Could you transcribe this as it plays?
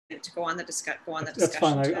to go on the discussion. That's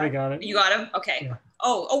fine. I got it. You got him? Okay. Yeah.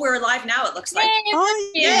 Oh, we're live now, it looks like.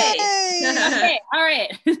 Oh, Yay! okay, all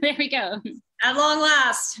right, there we go. At long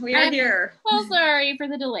last, we are here. So sorry for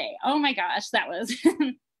the delay. Oh my gosh, that was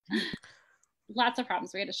lots of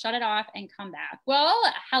problems. We had to shut it off and come back. Well,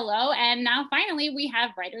 hello, and now finally we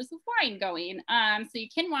have Writers with Wine going. So you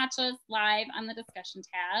can watch us live on the discussion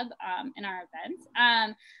tab in our events.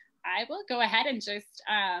 I will go ahead and just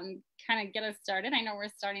kind of get us started. I know we're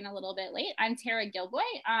starting a little bit late. I'm Tara Gilboy.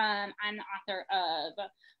 I'm the author of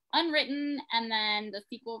Unwritten and then the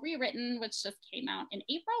sequel Rewritten, which just came out in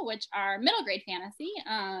April, which are middle grade fantasy.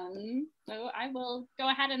 So I will go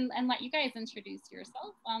ahead and let you guys introduce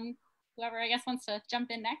yourself. Whoever I guess wants to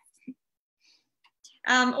jump in next.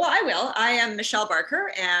 Well, I will. I am Michelle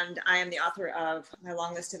Barker, and I am the author of My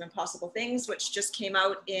Long List of Impossible Things, which just came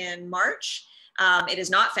out in March. It is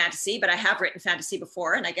not fantasy, but I have written fantasy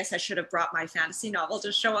before, and I guess I should have brought my fantasy novel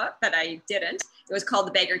to show up, but I didn't. It was called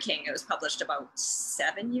The Beggar King. It was published about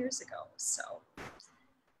 7 years ago. So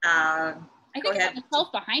I think it's on the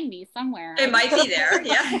shelf behind me somewhere. It might be there,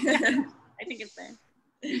 yeah. I think it's there.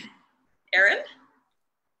 Erin?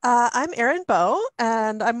 I'm Erin Bowe,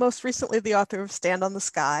 and I'm most recently the author of Stand on the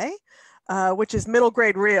Sky, which is middle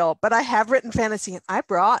grade real, but I have written fantasy and I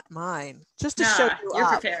brought mine just to show you you're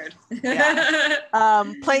up. prepared.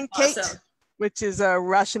 Yeah. Playing Kate, Awesome. which is a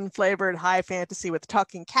Russian flavored high fantasy with a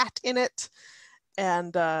talking cat in it,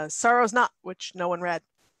 and Sorrow's Knot, which no one read,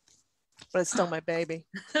 but it's still my baby.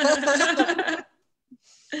 All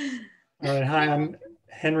right, hi, I'm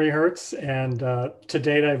Henry Hertz, and to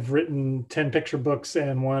date I've written 10 picture books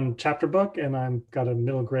and 1 chapter book, and I've got a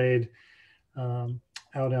middle grade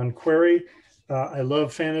out on Query. I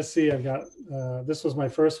love fantasy. I've got, this was my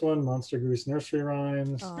first one, Monster Goose Nursery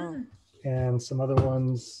Rhymes, and some other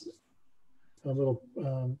ones, a little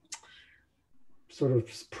sort of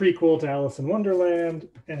prequel to Alice in Wonderland,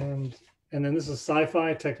 and then this is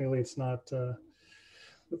sci-fi. Technically it's not,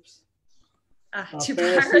 oops. Two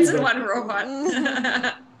fantasy, pirates and 1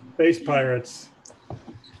 robot. Space pirates.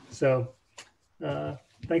 So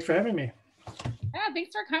thanks for having me. Yeah,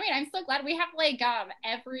 thanks for coming. I'm so glad we have like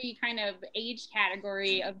every kind of age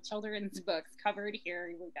category of children's books covered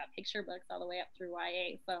here. We've got picture books all the way up through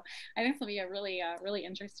YA. So I think this will be a really, really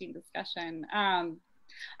interesting discussion.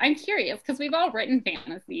 I'm curious because we've all written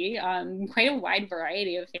fantasy, quite a wide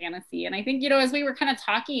variety of fantasy. And I think, you know, as we were kind of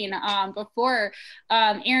talking before,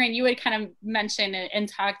 Erin, you had kind of mentioned and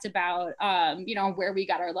talked about, you know, where we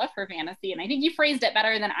got our love for fantasy. And I think you phrased it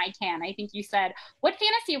better than I can. I think you said, what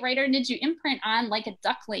fantasy writer did you imprint on like a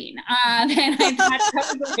duckling? And I thought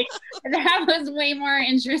that was way more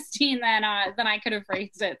interesting than I could have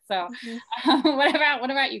phrased it. So what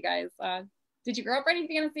about you guys? Did you grow up writing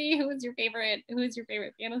fantasy? Who is your favorite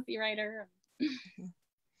fantasy writer?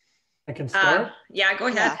 I can start. Yeah, go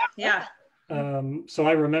ahead. Yeah. So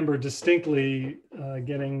I remember distinctly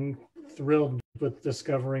getting thrilled with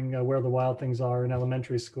discovering Where the Wild Things Are in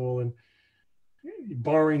elementary school and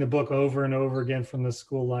borrowing the book over and over again from the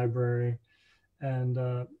school library. And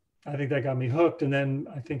I think that got me hooked. And then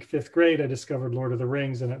I think 5th grade, I discovered Lord of the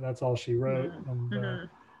Rings, and that's all she wrote. And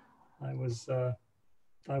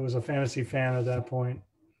I was a fantasy fan at that point.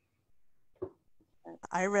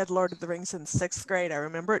 I read Lord of the Rings in 6th grade. I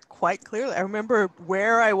remember it quite clearly. I remember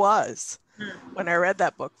where I was when I read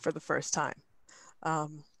that book for the first time. I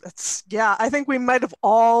think we might have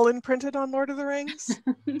all imprinted on Lord of the Rings,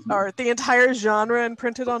 or the entire genre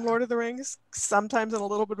imprinted on Lord of the Rings, sometimes in a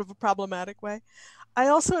little bit of a problematic way. I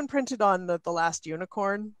also imprinted on The Last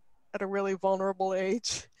Unicorn at a really vulnerable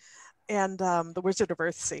age, and The Wizard of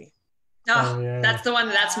Earthsea. Yeah. That's the one.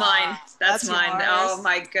 That's mine. That's mine. Yours. Oh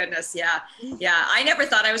my goodness. Yeah. I never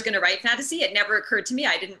thought I was going to write fantasy. It never occurred to me.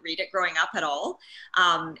 I didn't read it growing up at all.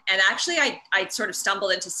 And actually I sort of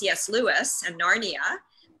stumbled into C.S. Lewis and Narnia,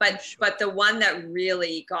 but the one that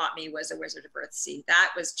really got me was A Wizard of Earthsea.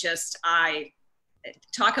 That was just,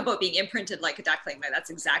 talk about being imprinted like a duckling.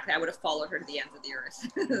 That's exactly, I would have followed her to the ends of the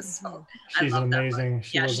earth. So she's amazing.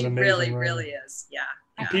 She really is. Yeah.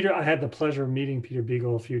 Peter, I had the pleasure of meeting Peter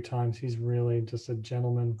Beagle a few times. He's really just a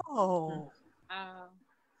gentleman. Oh,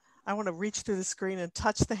 I want to reach through the screen and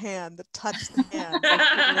touch the hand that touched the hand of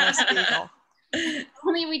Peter S. Beagle.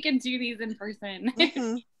 Only we can do these in person.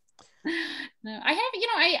 No, I have,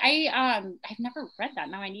 I've never read that.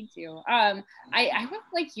 Now I need to. I was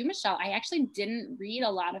like you, Michelle. I actually didn't read a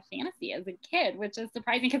lot of fantasy as a kid, which is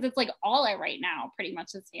surprising because it's like all I write now pretty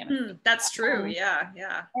much is fantasy. That's true. Yeah.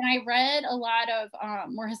 And I read a lot of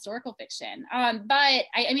more historical fiction. But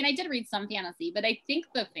I mean, I did read some fantasy, but I think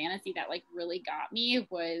the fantasy that like really got me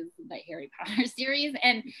was the Harry Potter series.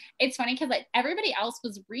 And it's funny because like everybody else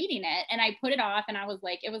was reading it and I put it off and I was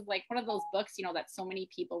like, it was like one of those books, that so many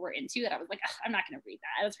people were into that I was like, I'm not going to read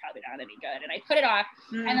that. It's probably not any good. And I put it off.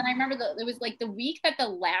 And then I remember it was like the week that the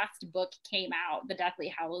last book came out, the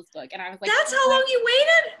Deathly Hallows book. And I was like, that's how long you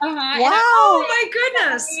waited? Uh-huh. Wow. Oh my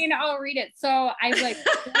goodness. I'll read it. So I like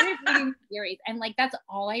started reading the series and like that's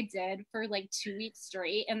all I did for like 2 weeks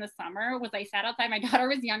straight in the summer was I sat outside. My daughter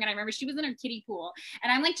was young and I remember she was in her kiddie pool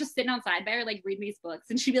and I'm like just sitting outside by her like reading these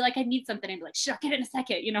books and she'd be like, I need something. And I'd be like, sure, I'll get it in a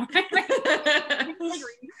second,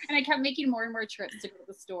 And I kept making more and more trips to go to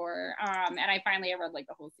the store. And I read like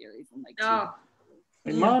the whole series in like 2 weeks.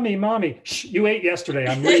 Hey, mommy, shh, you ate yesterday.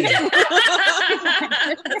 I'm reading.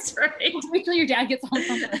 That's right. Wait till your dad gets home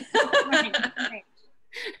from work. Right. Like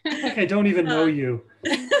I don't even know you.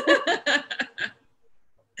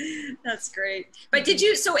 That's great. But if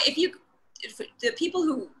the people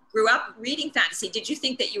who grew up reading fantasy, did you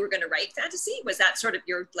think that you were going to write fantasy? Was that sort of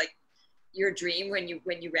your dream when you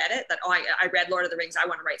read it, that I read Lord of the Rings, I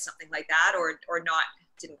want to write something like that, or not?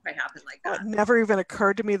 Didn't quite happen like that. It never even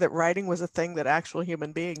occurred to me that writing was a thing that actual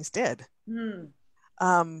human beings did.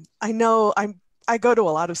 I know I go to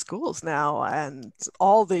a lot of schools now, and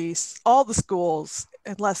all the schools,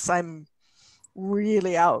 unless I'm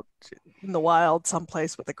really out in the wild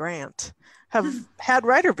someplace with a grant, have had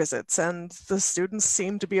writer visits, and the students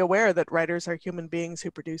seem to be aware that writers are human beings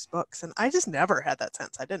who produce books. And I just never had that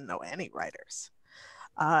sense. I didn't know any writers.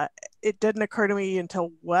 It didn't occur to me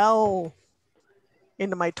until well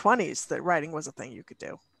into my 20s that writing was a thing you could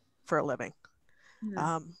do for a living.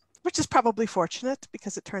 Which is probably fortunate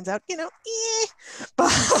because it turns out, but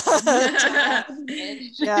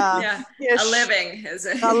yeah. A living is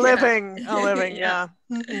it? A living, yeah.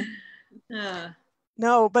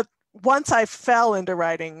 No, but once I fell into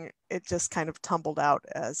writing, it just kind of tumbled out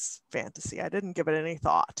as fantasy. I didn't give it any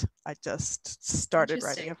thought. I just started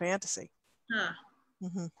writing a fantasy.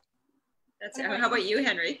 That's how about you,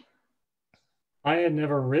 Henry? I had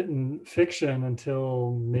never written fiction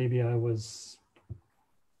until maybe I was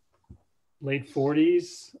late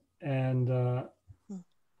 40s and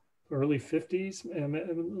early 50s,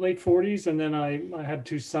 late 40s. And then I had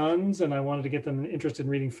 2 sons and I wanted to get them interested in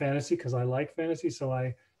reading fantasy because I like fantasy. So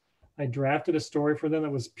I drafted a story for them that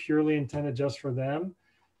was purely intended just for them.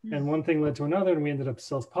 And one thing led to another and we ended up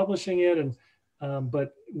self-publishing it. And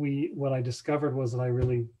but what I discovered was that I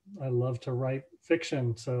love to write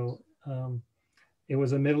fiction. So it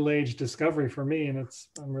was a middle-aged discovery for me, and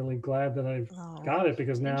I'm really glad that I've got it,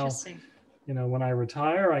 because now, when I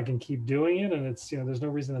retire, I can keep doing it, and it's, there's no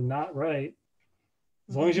reason to not write,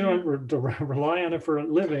 as long as you don't rely on it for a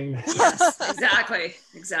living. Yes, exactly.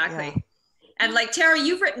 Yeah. And like Tara,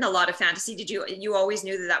 you've written a lot of fantasy. Did you always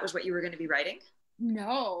knew that was what you were going to be writing?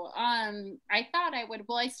 No, I thought I would.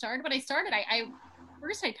 Well, I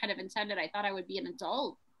first I kind of intended, I thought I would be an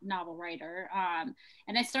adult novel writer.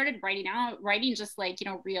 And I started writing just like,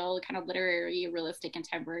 real kind of literary, realistic,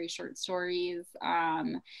 contemporary short stories.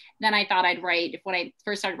 Then I thought I'd write, when I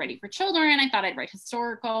first started writing for children, I thought I'd write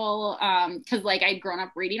historical, because like I'd grown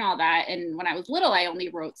up reading all that. And when I was little, I only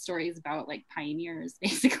wrote stories about like pioneers,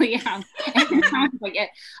 basically. But as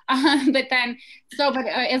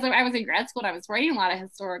I was in grad school, I was writing a lot of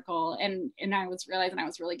historical, and I was realizing I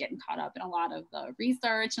was really getting caught up in a lot of the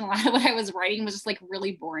research, and a lot of what I was writing was just like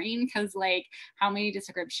really boring, because like how many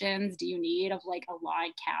descriptions do you need of like a log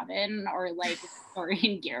cabin or like a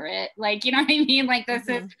Victorian garret, like, you know what I mean? Like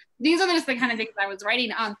these are just the kind of things I was writing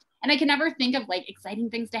and I could never think of like exciting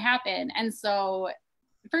things to happen. And so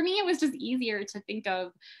for me, it was just easier to think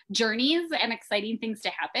of journeys and exciting things to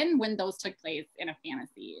happen when those took place in a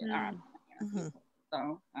fantasy.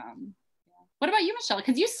 What about you, Michelle?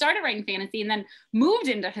 Because you started writing fantasy and then moved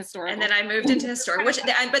into historical. And then I moved into historical,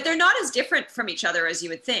 but they're not as different from each other as you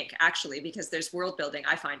would think, actually, because there's world building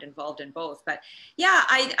I find involved in both. But yeah,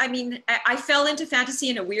 I fell into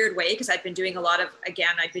fantasy in a weird way because I'd been doing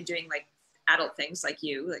I'd been doing like adult things like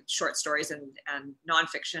you, like short stories and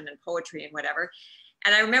nonfiction and poetry and whatever.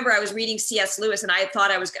 And I remember I was reading C.S. Lewis, and I thought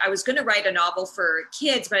I was going to write a novel for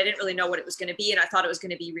kids, but I didn't really know what it was going to be. And I thought it was going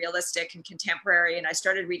to be realistic and contemporary. And I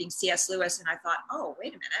started reading C.S. Lewis, and I thought, oh,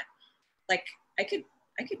 wait a minute, like I could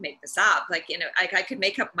I could make this up. Like, you know, I could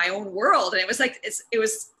make up my own world. And it was like, it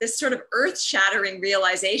was this sort of earth shattering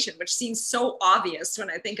realization, which seems so obvious when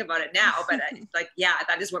I think about it now, but yeah,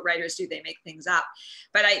 that is what writers do. They make things up.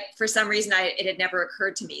 But for some reason, it had never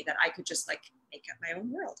occurred to me that I could just like make up my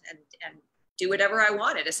own world and do whatever I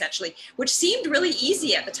wanted, essentially, which seemed really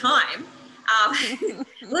easy at the time.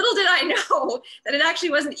 Little did I know that it actually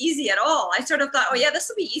wasn't easy at all. I sort of thought, oh yeah, this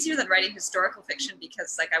will be easier than writing historical fiction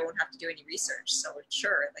because like I won't have to do any research. So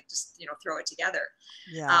sure, like just, you know, throw it together.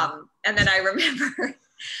 Yeah. And then I remember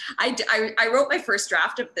I wrote my first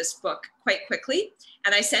draft of this book quite quickly,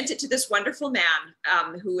 and I sent it to this wonderful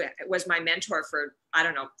man who was my mentor for, I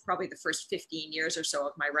don't know, probably the first 15 years or so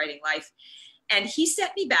of my writing life. And he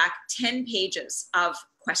sent me back 10 pages of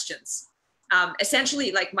questions.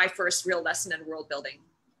 Essentially like my first real lesson in world building,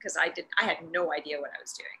 because I had no idea what I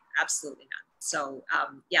was doing. Absolutely none. So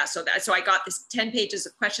yeah, so I got this 10 pages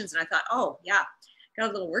of questions and I thought, oh yeah, got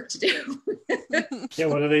a little work to do. Yeah,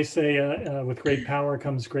 what do they say? With great power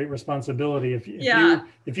comes great responsibility.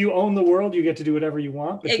 If you own the world, you get to do whatever you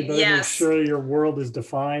want, but you better make sure your world is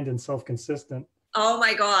defined and self-consistent. Oh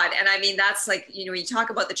my God. And I mean, that's like, you know, when you talk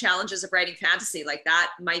about the challenges of writing fantasy, like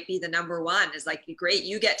that might be the number one, is like, great,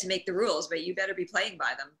 you get to make the rules, but you better be playing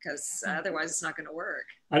by them, because otherwise it's not going to work.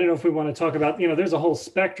 I don't know if we want to talk about, you know, there's a whole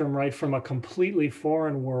spectrum, right? From a completely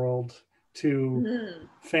foreign world to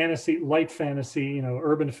fantasy, light fantasy, you know,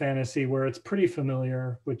 urban fantasy, where it's pretty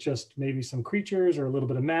familiar with just maybe some creatures or a little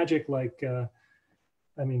bit of magic, like,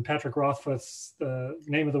 I mean, Patrick Rothfuss's The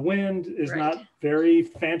Name of the Wind is not very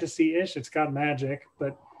fantasy-ish. It's got magic,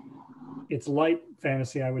 but it's light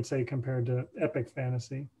fantasy, I would say, compared to epic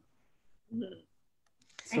fantasy.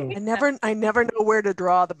 So I never know where to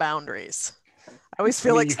draw the boundaries. I always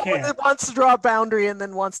feel like someone that wants to draw a boundary and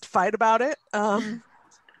then wants to fight about it.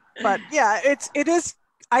 But yeah, it is.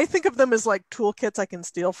 I think of them as like toolkits I can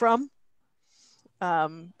steal from,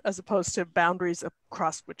 as opposed to boundaries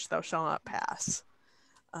across which thou shalt not pass.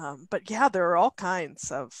 But yeah, there are all kinds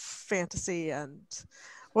of fantasy, and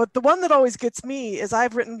the one that always gets me is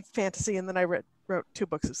I've written fantasy and then I wrote 2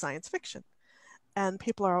 books of science fiction, and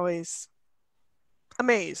people are always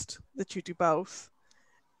amazed that you do both,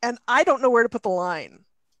 and I don't know where to put the line.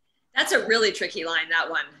 That's a really tricky line, that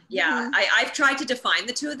one. Yeah, I've tried to define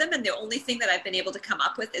the two of them, and the only thing that I've been able to come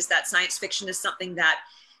up with is that science fiction is something that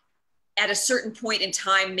at a certain point in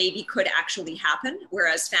time maybe could actually happen,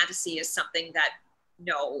 whereas fantasy is something that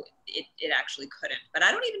no, it actually couldn't. But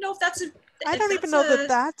I don't even know if that's I don't even know that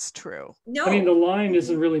that's true. No. I mean, the line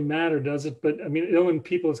doesn't really matter, does it? But I mean, the only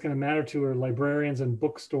people it's going to matter to are librarians and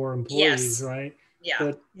bookstore employees, right?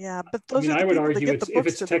 Yeah. But those I would argue if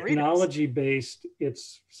it's technology based,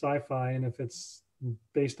 it's sci-fi, and if it's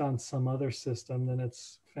based on some other system, then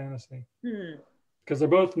it's fantasy. Because they're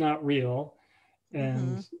both not real,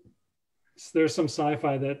 and there's some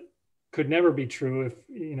sci-fi that could never be true if,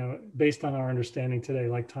 you know, based on our understanding today,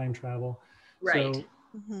 like time travel. Right.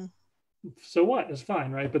 So, so what? It's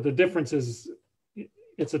fine, right? But the difference is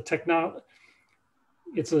it's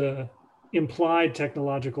a implied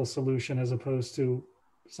technological solution as opposed to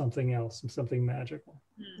something else, something magical.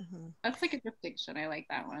 That's like a distinction. I like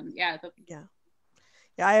that one. Yeah.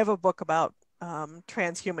 Yeah. I have a book about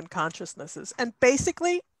transhuman consciousnesses, and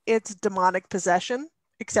basically it's demonic possession,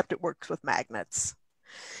 except it works with magnets.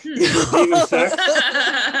 Demon sex?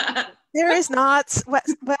 There is not.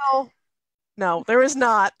 Well, no, there is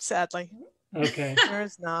not, sadly. Okay. There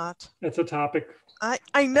is not. It's a topic.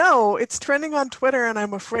 I know. It's trending on Twitter, and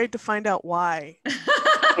I'm afraid to find out why.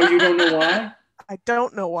 Oh, you don't know why? I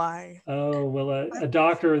don't know why. Oh, well, a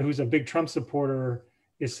doctor who's a big Trump supporter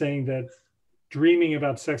is saying that dreaming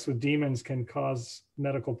about sex with demons can cause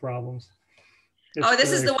medical problems.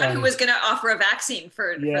 This is the one who was going to offer a vaccine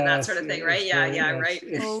for that sort of thing, right? Yeah, right.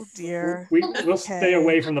 Oh dear. We'll stay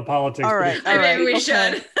away from the politics. All right. Maybe we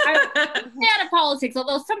should. Stay out of politics,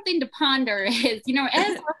 although something to ponder is, you know,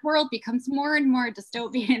 as our world becomes more and more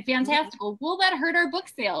dystopian and fantastical, will that hurt our book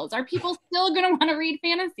sales? Are people still going to want to read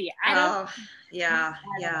fantasy? I don't know. Yeah.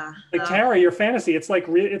 Like Tara, your fantasy, it's like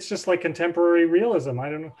it's just like contemporary realism. I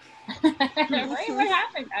don't know. Right? What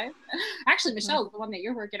happened, guys? Actually, Michelle's the one that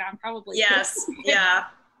you're working on, probably. Yes. Yeah.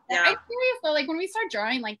 I'm curious though, like when we start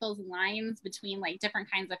drawing like those lines between like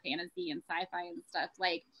different kinds of fantasy and sci-fi and stuff,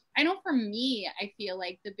 like I know for me, I feel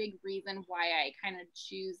like the big reason why I kind of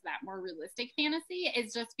choose that more realistic fantasy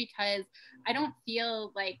is just because I don't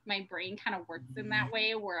feel like my brain kind of works in that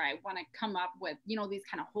way where I want to come up with, you know, these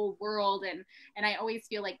kind of whole world. And I always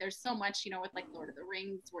feel like there's so much, you know, with like Lord of the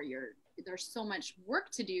Rings where there's so much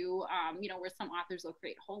work to do, you know, where some authors will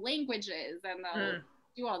create whole languages and they'll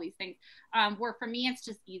do all these things. Where for me, it's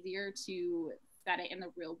just easier to set it in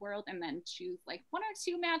the real world and then choose like 1 or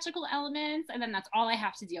 2 magical elements, and then that's all I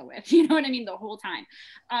have to deal with. You know what I mean? The whole time.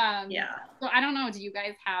 So I don't know. Do you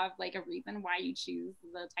guys have like a reason why you choose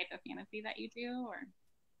the type of fantasy that you do, or?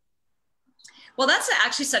 Well, that's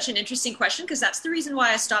actually such an interesting question, because that's the reason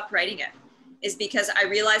why I stopped writing it, is because I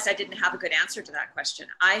realized I didn't have a good answer to that question.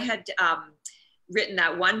 I had written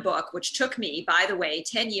that one book, which took me, by the way,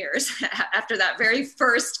 10 years after that very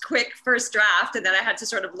quick first draft. And then I had to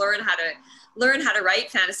sort of learn how to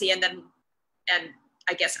write fantasy, and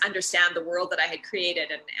I guess understand the world that I had created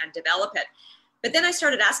and develop it. But then I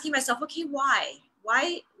started asking myself, okay, why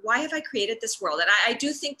have I created this world? And I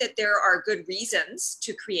do think that there are good reasons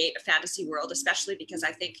to create a fantasy world, especially because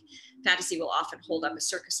I think fantasy will often hold up a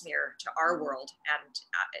circus mirror to our world, and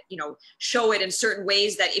show it in certain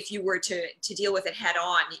ways that if you were to deal with it head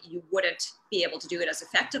on, you wouldn't be able to do it as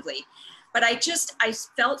effectively. But I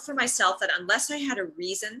felt for myself that unless I had a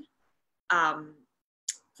reason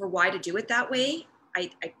for why to do it that way, I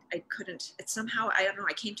couldn't. It's somehow, I don't know,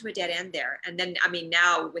 I came to a dead end there. And then, I mean,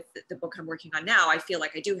 now with the book I'm working on now, I feel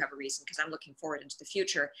like I do have a reason, because I'm looking forward into the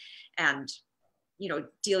future and,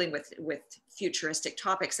 dealing with futuristic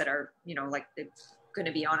topics that are, like they're going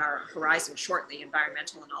to be on our horizon shortly,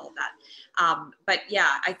 environmental and all of that. But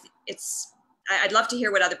yeah, I'd love to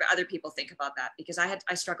hear what other people think about that, because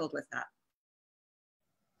I struggled with that.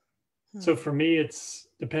 So for me,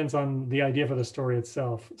 depends on the idea for the story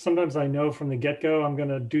itself. Sometimes I know from the get-go I'm going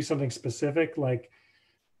to do something specific. Like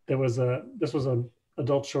this was an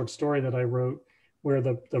adult short story that I wrote where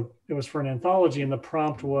it was for an anthology, and the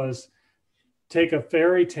prompt was take a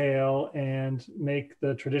fairy tale and make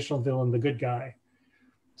the traditional villain the good guy.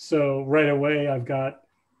 So right away I've got,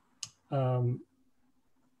 in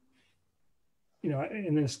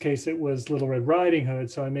this case it was Little Red Riding Hood.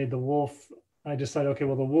 So I made the wolf. I decided, okay,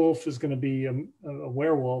 well, the wolf is going to be a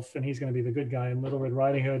werewolf, and he's going to be the good guy. And Little Red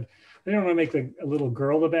Riding Hood, they don't want to make a little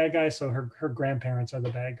girl the bad guy, so her grandparents are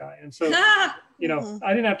the bad guy. And so, I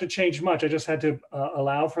didn't have to change much. I just had to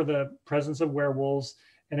allow for the presence of werewolves,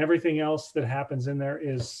 and everything else that happens in there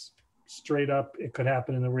is straight up. It could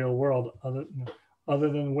happen in the real world. Other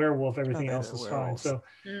than werewolf, everything else is fine. So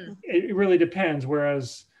it really depends.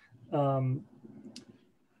 Whereas,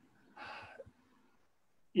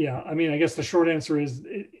 yeah, I mean, I guess the short answer is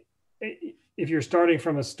if you're starting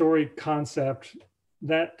from a story concept,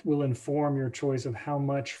 that will inform your choice of how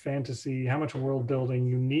much fantasy, how much world building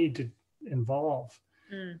you need to involve.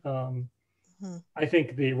 I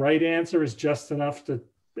think the right answer is just enough to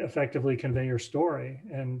effectively convey your story.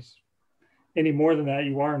 And any more than that,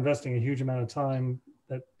 you are investing a huge amount of time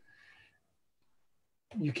that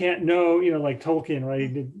you can't know, like Tolkien, right? He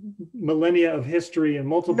did millennia of history and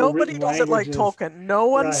multiple Nobody written does it like Tolkien. No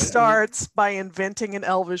one starts by inventing an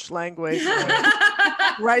Elvish language.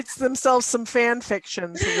 Writes themselves some fan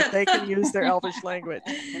fiction so that they can use their Elvish language.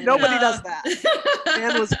 Nobody does that.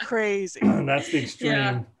 Man was crazy. That's the extreme.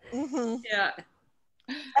 Yeah. Yeah.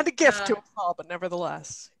 And a gift to us all, but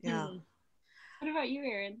nevertheless. Yeah. What about you,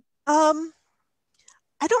 Erin?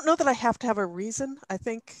 I don't know that I have to have a reason. I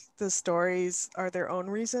think the stories are their own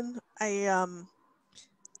reason.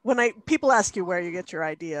 When people ask you where you get your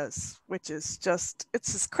ideas, which is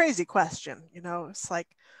it's this crazy question, it's like,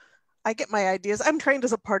 I get my ideas. I'm trained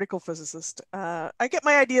as a particle physicist. I get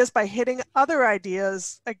my ideas by hitting other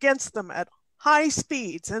ideas against them at high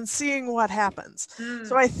speeds and seeing what happens.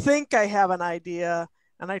 So I think I have an idea,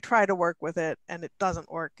 and I try to work with it, and it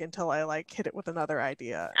doesn't work until I hit it with another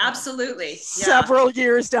idea. Absolutely. Several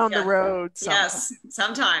years down the road. Yes,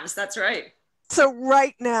 sometimes. That's right. So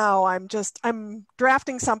right now I'm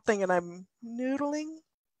drafting something and I'm noodling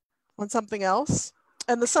on something else.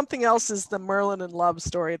 And the something else is the Merlin and love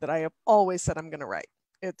story that I have always said I'm going to write.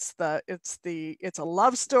 It's a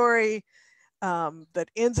love story that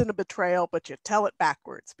ends in a betrayal, but you tell it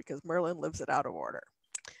backwards because Merlin lives it out of order.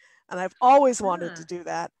 And I've always wanted to do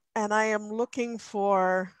that. And I am looking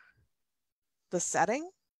for the setting.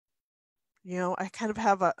 I kind of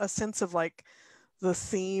have a sense of like the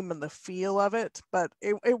theme and the feel of it, but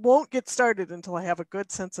it won't get started until I have a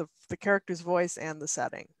good sense of the character's voice and the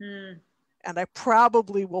setting. And I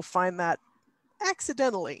probably will find that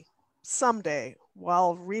accidentally someday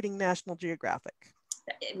while reading National Geographic.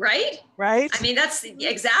 Right? I mean, that's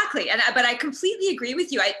exactly. But I completely agree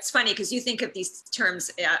with you. It's funny because you think of these terms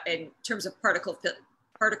in terms of particle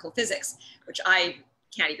physics, which I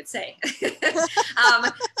can't even say.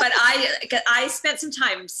 But I spent some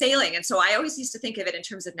time sailing. And so I always used to think of it in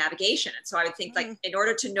terms of navigation. And so I would think like, in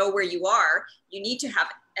order to know where you are, you need to have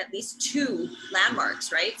at least 2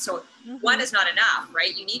 landmarks, right? So one is not enough,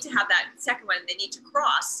 right? You need to have that second one, they need to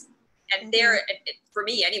cross. and there, for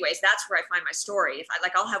me anyways, that's where I find my story. If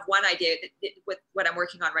I'll have one idea with what I'm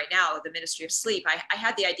working on right now, the Ministry of Sleep. I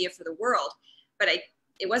had the idea for the world, but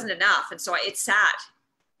it wasn't enough. And so it sat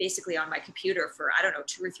basically on my computer for, I don't know,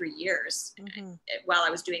 2 or 3 years while I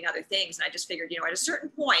was doing other things. And I just figured, at a certain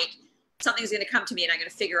point, something's going to come to me and I'm going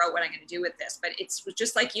to figure out what I'm going to do with this. But it's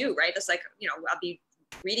just like you, right? It's like, I'll be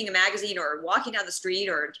reading a magazine or walking down the street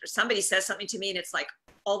or somebody says something to me and it's like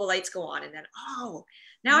all the lights go on and then, oh,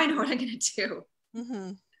 now I know what I'm going to do.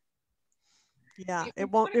 Mm-hmm. Yeah, it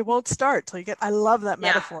won't start till you get, I love that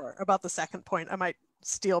metaphor about the second point. I might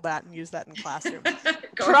steal that and use that in classroom.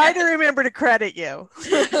 Try to remember to credit you.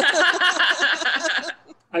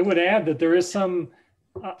 I would add that there is some,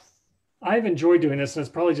 I've enjoyed doing this, and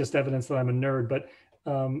it's probably just evidence that I'm a nerd, but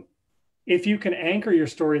if you can anchor your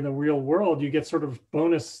story in the real world, you get sort of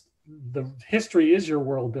bonus, the history is your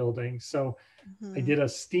world building. So I did a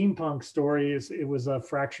steampunk story. It was a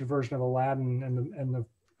fractured version of Aladdin and the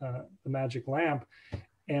magic lamp.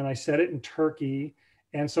 And I set it in Turkey.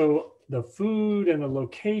 And so the food and the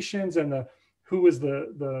locations and who was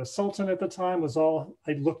the Sultan at the time was all,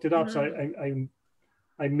 I looked it up. So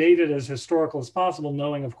I made it as historical as possible,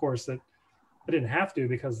 knowing of course that I didn't have to,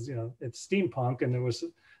 because it's steampunk and there was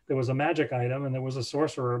a magic item and there was a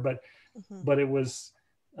sorcerer, but it was,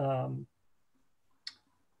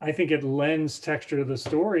 I think it lends texture to the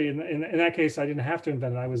story. In that case, I didn't have to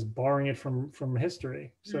invent it. I was borrowing it from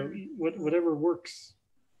history. So whatever works.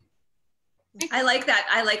 I like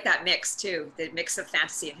that mix too. The mix of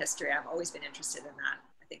fantasy and history. I've always been interested in that.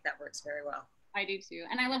 I think that works very well. I do too.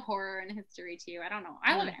 And I love horror and history too. I don't know.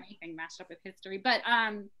 I love anything mashed up with history, but,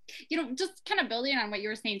 just kind of building on what you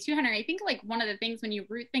were saying too, Henry, I think like one of the things when you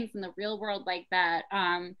root things in the real world like that,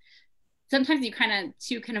 sometimes you kind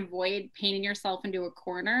of can avoid painting yourself into a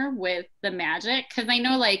corner with the magic. Cause I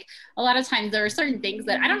know like a lot of times there are certain things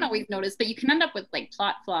that I don't always notice, but you can end up with like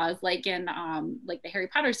plot flaws, like in like the Harry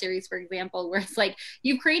Potter series, for example, where it's like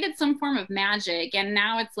you've created some form of magic and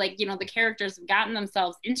now it's like, the characters have gotten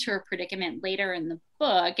themselves into a predicament later in the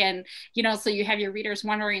book. And, so you have your readers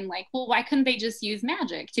wondering like, well, why couldn't they just use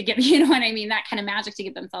magic to get, what I mean? That kind of magic to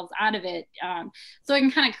get themselves out of it. So it can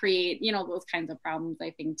kind of create, those kinds of problems,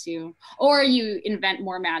 I think too. Or you invent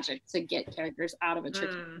more magic to get characters out of a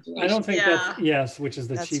tricky situation. I don't think that's, which is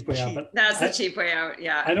the cheap way out. But that's the cheap way out.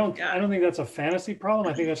 Yeah. I don't think that's a fantasy problem.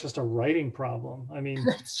 I think that's just a writing problem. I mean,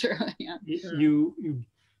 that's true. Yeah.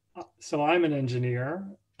 So I'm an engineer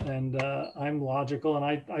and I'm logical, and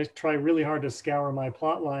I try really hard to scour my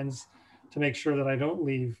plot lines to make sure that I don't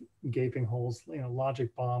leave gaping holes,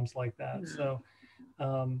 logic bombs like that. So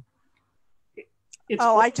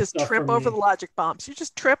I just trip over the logic bombs. You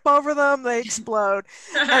just trip over them, they explode.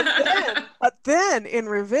 But then in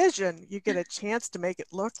revision, you get a chance to make it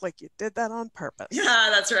look like you did that on purpose. Yeah,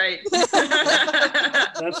 that's right.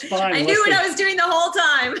 That's fine. I knew what I was doing the whole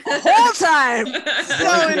time. The whole time.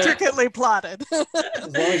 So intricately plotted. As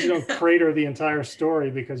long as you don't crater the entire story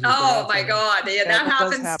because you oh my God. Yeah, that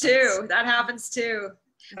happens too. That happens too.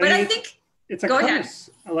 But I think it's a curse.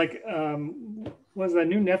 Like was that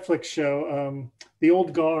new Netflix show, The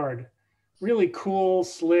Old Guard. Really cool,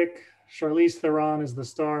 slick. Charlize Theron is the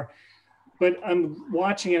star. But I'm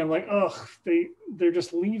watching it, I'm like, they're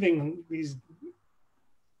just leaving these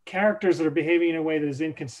characters that are behaving in a way that is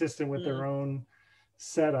inconsistent with their own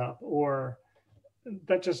setup, or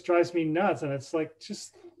that just drives me nuts. And it's like,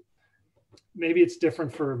 just maybe it's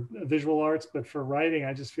different for visual arts, but for writing,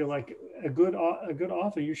 I just feel like a good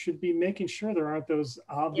author, you should be making sure there aren't those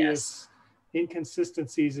obvious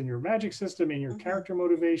inconsistencies in your magic system, in your character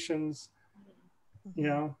motivations,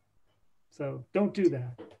 so don't do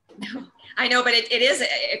that. I know, but it is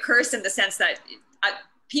a curse in the sense that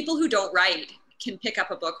people who don't write can pick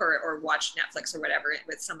up a book or watch Netflix or whatever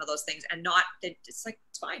with some of those things and it's like,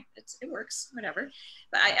 it's fine. It works, whatever.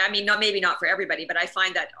 But I mean, maybe not for everybody, but I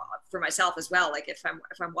find that for myself as well, like if I'm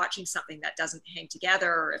watching something that doesn't hang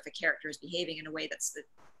together, or if a character is behaving in a way that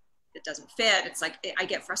doesn't fit, it's like, I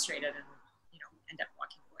get frustrated and, end up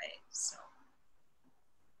walking away. So.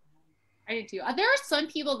 I do too. There are some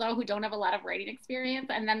people though who don't have a lot of writing experience,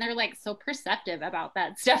 and then they're like so perceptive about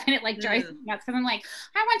that stuff, and it like drives me nuts because I'm like,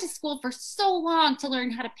 I went to school for so long to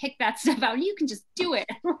learn how to pick that stuff out. You can just do it.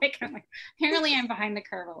 I'm like, apparently I'm behind the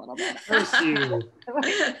curve a little bit.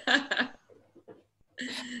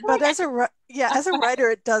 But as a writer,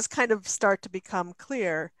 it does kind of start to become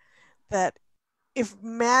clear that if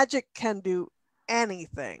magic can do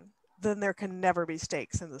anything, then there can never be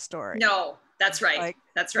stakes in the story. No, that's right. Like,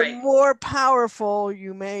 that's right. The more powerful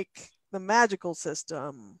you make the magical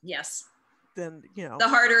system, yes, then, you know, the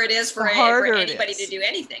harder it is for anybody to do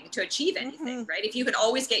anything, to achieve anything, right? If you can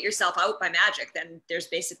always get yourself out by magic, then there's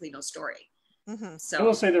basically no story. So I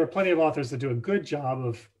will say there are plenty of authors that do a good job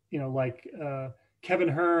of, you know, like Kevin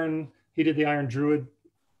Hearn, he did the Iron Druid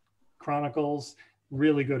Chronicles,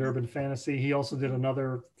 really good urban fantasy. He also did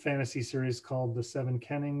another fantasy series called The Seven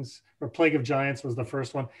Kennings, or Plague of Giants was the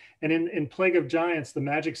first one. And in Plague of Giants, the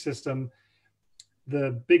magic system,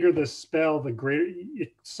 the bigger the spell, the greater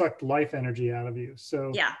it sucked life energy out of you.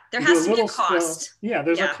 So yeah, there has to be a cost. Spell, yeah,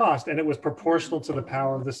 there's a cost, and it was proportional to the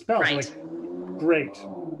power of the spell. Right. So like, great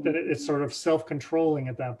that it's sort of self-controlling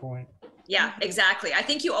at that point. Yeah, exactly. I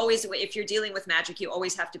think you always, if you're dealing with magic, you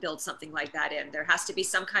always have to build something like that in. There has to be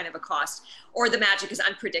some kind of a cost, or the magic is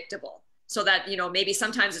unpredictable. So that, you know, maybe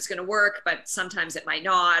sometimes it's going to work, but sometimes it might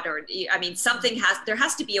not. Or, I mean, there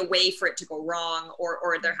has to be a way for it to go wrong,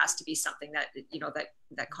 or there has to be something that, you know,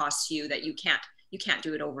 that costs you, that you can't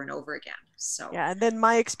do it over and over again. So yeah, and then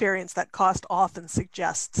my experience, that cost often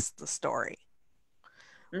suggests the story.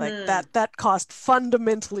 Like that cost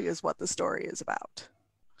fundamentally is what the story is about.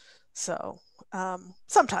 So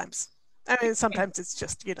sometimes it's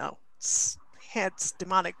just, you know, it's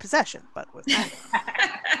demonic possession, but with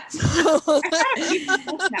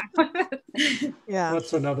yeah.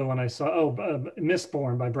 What's another one I saw?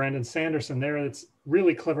 Mistborn by Brandon Sanderson. There, it's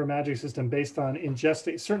really clever magic system based on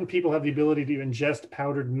ingesting. Certain people have the ability to ingest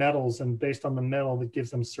powdered metals, and based on the metal, that gives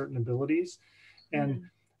them certain abilities. And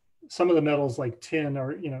some of the metals, like tin,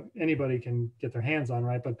 or, you know, anybody can get their hands on,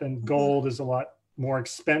 right? But then gold is a lot more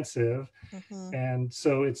expensive, and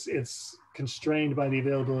so it's constrained by the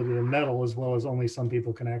availability of the metal, as well as only some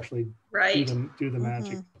people can actually do the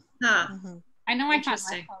magic. I know I found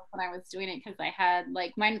myself when I was doing it, because I had,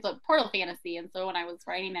 like, mine was a portal fantasy, and so when I was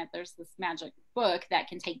writing it, there's this magic book that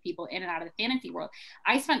can take people in and out of the fantasy world.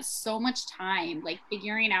 I spent so much time, like,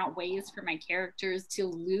 figuring out ways for my characters to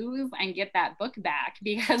lose and get that book back,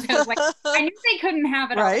 because I was like, I knew they couldn't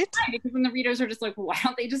have it all the time, because then the readers are just like, well, why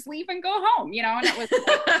don't they just leave and go home, you know? And it was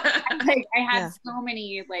like, I had so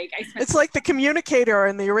many, like, it's like the communicator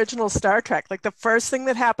in the original Star Trek. Like, the first thing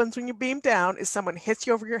that happens when you beam down is someone hits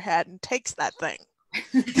you over your head and takes that thing.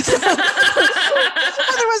 Otherwise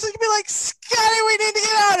you'd be like, Scotty, we need to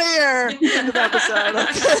get out of here. End of episode.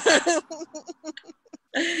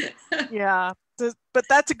 Yeah, but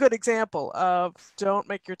that's a good example of, don't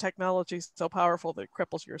make your technology so powerful that it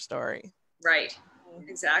cripples your story. Right.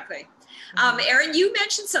 Exactly. Erin, you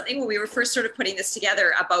mentioned something when we were first sort of putting this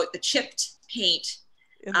together about the chipped paint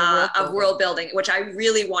of world building, which I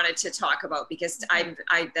really wanted to talk about, because I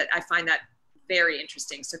find that very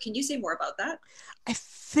interesting. So can you say more about that? I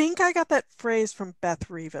think I got that phrase from Beth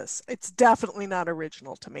Rivas. It's definitely not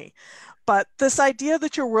original to me, but this idea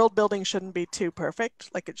that your world building shouldn't be too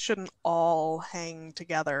perfect, like it shouldn't all hang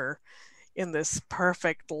together in this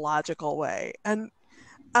perfect logical way. And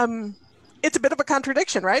it's a bit of a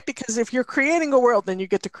contradiction, right? Because if you're creating a world, then you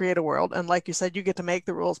get to create a world. And like you said, you get to make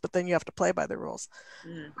the rules, but then you have to play by the rules.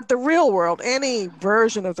 But the real world, any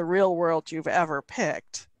version of the real world you've ever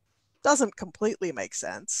picked, doesn't completely make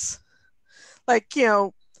sense. Like, you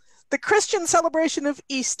know, the Christian celebration of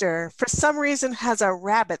Easter, for some reason, has a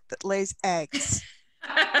rabbit that lays eggs.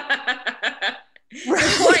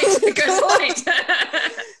 Good point.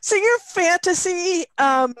 So your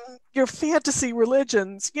fantasy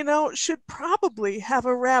religions, you know, should probably have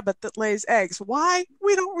a rabbit that lays eggs. Why?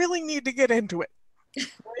 We don't really need to get into it.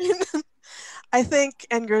 I think,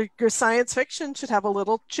 and your science fiction should have a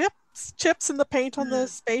little chips in the paint on the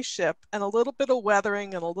spaceship, and a little bit of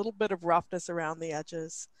weathering and a little bit of roughness around the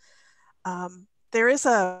edges. There is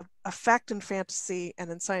a effect in fantasy and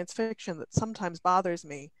in science fiction that sometimes bothers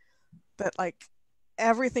me, that like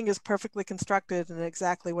everything is perfectly constructed and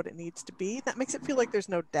exactly what it needs to be. That makes it feel like there's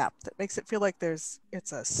no depth. It makes it feel like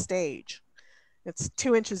it's a stage. It's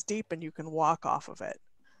 2 inches deep and you can walk off of it.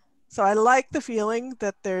 So I like the feeling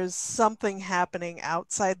that there's something happening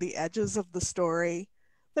outside the edges of the story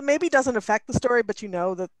that maybe doesn't affect the story, but you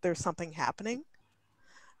know that there's something happening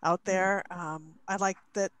out there. I like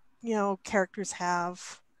that, you know, characters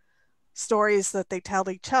have stories that they tell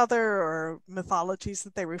each other, or mythologies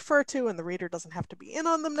that they refer to, and the reader doesn't have to be in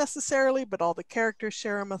on them necessarily, but all the characters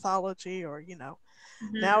share a mythology, or, you know,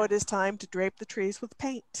 now it is time to drape the trees with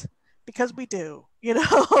paint, because we do, you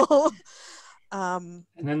know. And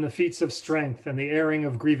then the feats of strength and the airing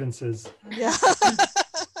of grievances. Yeah.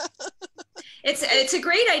 It's a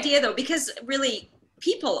great idea, though, because really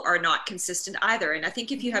people are not consistent either. And I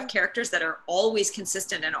think if you have characters that are always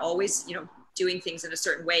consistent and always, you know, doing things in a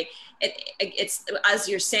certain way, it's, as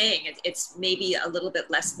you're saying, it's maybe a little bit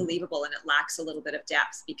less believable, and it lacks a little bit of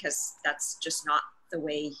depth, because that's just not the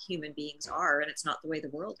way human beings are, and it's not the way the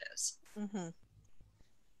world is. Mm-hmm.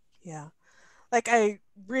 Yeah. Like I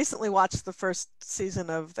recently watched the first season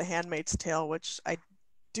of The Handmaid's Tale, which I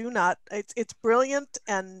do not, it's brilliant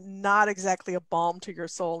and not exactly a balm to your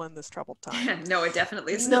soul in this troubled time. No, it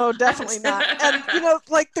definitely is No, not. definitely not. And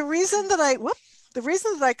like the reason that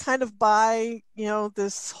I kind of buy,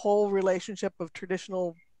 this whole relationship of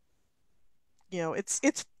traditional,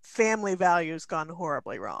 it's family values gone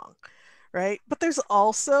horribly wrong, right? But there's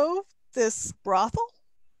also this brothel,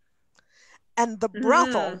 and the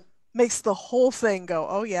brothel makes the whole thing go,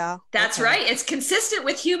 oh yeah, that's okay. right. It's consistent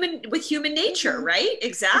with human nature, right?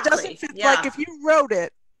 Exactly. It doesn't fit, like if you wrote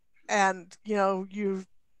it and you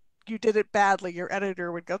did it badly, your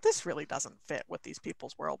editor would go, this really doesn't fit with these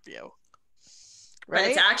people's worldview. Right? But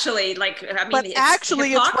it's actually like, I mean, but it's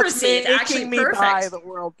actually hypocrisy. It's actually me perfect. buy the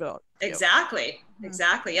world built. Exactly.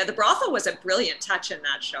 Exactly. Yeah, the brothel was a brilliant touch in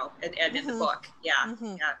that show and in the book. Yeah.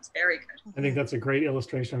 Yeah, it's very good. I think that's a great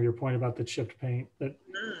illustration of your point about the chipped paint, that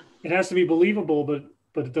it has to be believable, but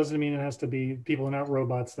it doesn't mean it has to be, people are not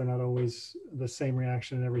robots. They're not always the same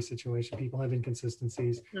reaction in every situation. People have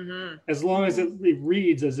inconsistencies. As long as it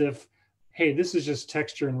reads as if, hey, this is just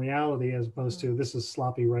texture and reality, as opposed to this is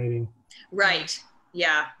sloppy writing. Right.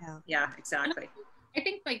 Yeah, exactly. I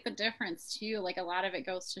think like the difference too, like a lot of it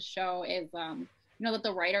goes to show is, that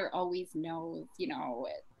the writer always knows,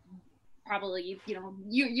 probably,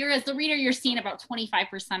 you're as the reader, you're seeing about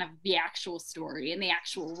 25% of the actual story in the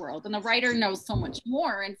actual world, and the writer knows so much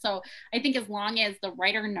more. And so I think as long as the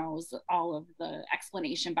writer knows all of the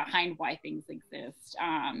explanation behind why things exist,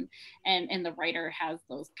 and the writer has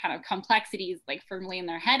those kind of complexities like firmly in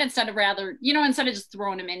their head, instead of just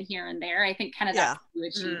throwing them in here and there, I think kind of that's to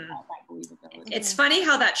achieve that believability. It's funny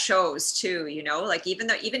how that shows too, like even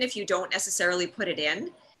if you don't necessarily put it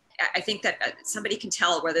in, I think that somebody can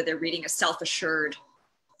tell whether they're reading a self-assured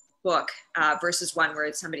book versus one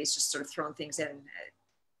where somebody's just sort of thrown things in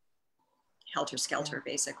helter-skelter,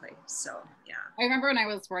 basically. So, yeah. I remember when I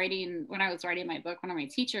was writing my book, one of my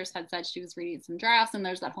teachers had said she was reading some drafts, and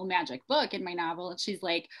there's that whole magic book in my novel, and she's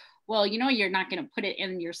like, well, you're not going to put it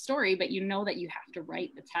in your story, but you know that you have to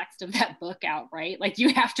write the text of that book out, right? Like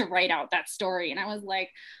you have to write out that story. And I was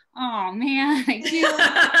like, oh man,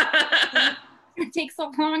 it takes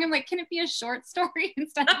so long. I'm like, can it be a short story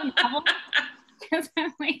instead of a novel? Because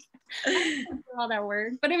I'm like, I don't know all that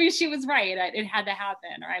word. But I mean, she was right. It had to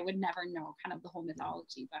happen, or I would never know kind of the whole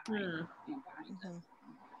mythology behind it.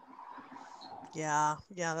 Yeah,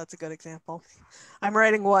 that's a good example. I'm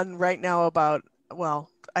writing one right now about,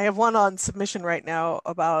 I have one on submission right now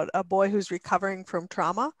about a boy who's recovering from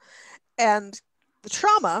trauma, and the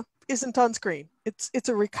trauma isn't on screen. It's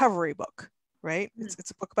a recovery book, right?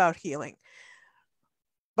 It's a book about healing.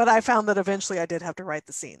 But I found that eventually I did have to write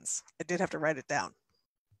the scenes. I did have to write it down.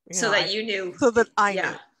 That you knew. So that I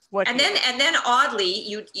knew what. And then oddly,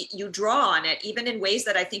 you draw on it, even in ways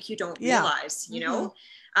that I think you don't realize,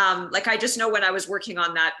 like I just know when I was working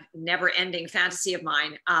on that never-ending fantasy of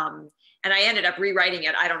mine, and I ended up rewriting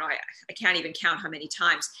it. I don't know, I can't even count how many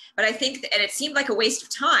times, but I think, and it seemed like a waste of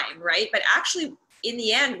time, right? But actually, in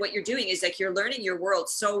the end, what you're doing is like you're learning your world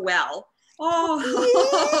so well.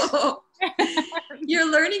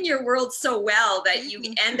 You're learning your world so well that you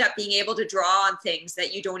end up being able to draw on things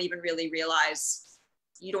that you don't even really realize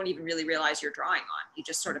you're drawing on. You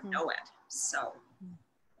just sort of know it. So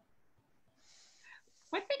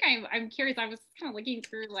one thing I'm curious, I was kind of looking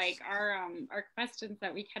through like our questions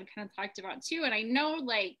that we had kind of talked about too, and I know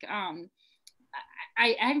like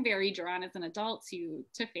I'm very drawn as an adult to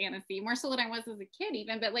fantasy, more so than I was as a kid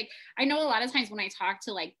even. But like, I know a lot of times when I talk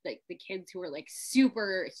to like the kids who are like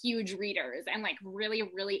super huge readers and like really,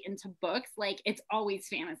 really into books, like it's always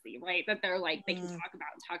fantasy, right? That they're like, they can talk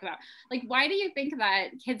about. Like, why do you think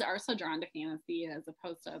that kids are so drawn to fantasy as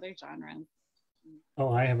opposed to other genres?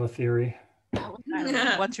 Oh, I have a theory.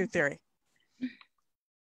 What's your theory?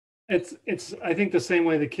 It's I think the same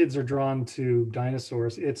way the kids are drawn to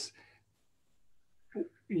dinosaurs. It's,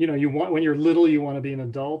 you want, when you're little, you want to be an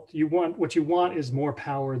adult. What you want is more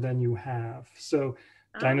power than you have. So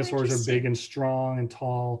dinosaurs are big and strong and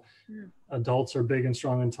tall. Adults are big and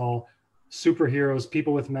strong and tall. Superheroes,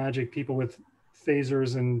 people with magic, people with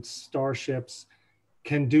phasers and starships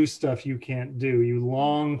can do stuff you can't do. You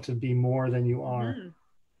long to be more than you are.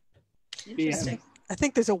 Interesting. I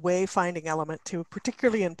think there's a wayfinding element too,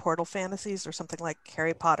 particularly in portal fantasies or something like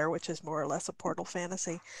Harry Potter, which is more or less a portal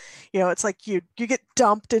fantasy. It's like you get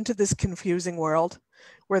dumped into this confusing world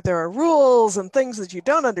where there are rules and things that you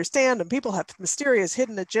don't understand, and people have mysterious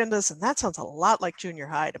hidden agendas, and that sounds a lot like junior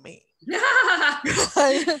high to me.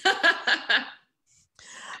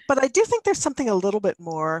 But I do think there's something a little bit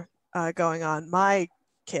more going on. My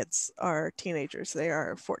kids are teenagers. They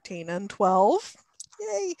are 14 and 12.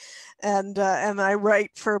 Yay. And I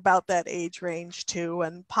write for about that age range too,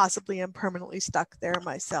 and possibly am permanently stuck there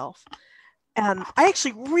myself. And I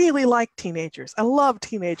actually really like teenagers. I love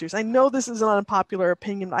teenagers. I know this is an unpopular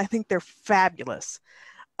opinion, but I think they're fabulous.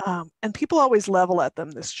 And people always level at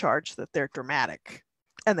them this charge that they're dramatic,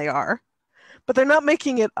 and they are, but they're not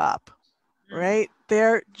making it up, right?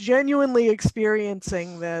 They're genuinely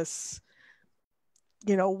experiencing this,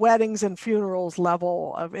 weddings and funerals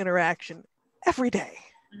level of interaction every day,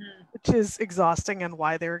 which is exhausting and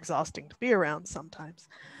why they're exhausting to be around sometimes.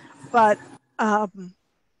 But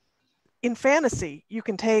in fantasy, you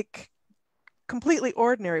can take completely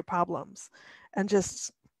ordinary problems and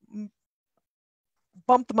just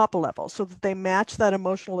bump them up a level so that they match that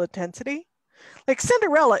emotional intensity. Like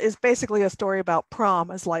Cinderella is basically a story about prom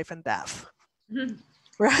as life and death,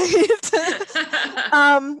 right?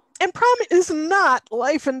 And prom is not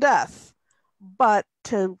life and death, but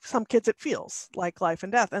to some kids it feels like life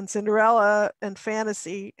and death. And Cinderella and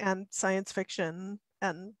fantasy and science fiction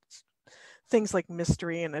and things like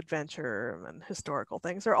mystery and adventure and historical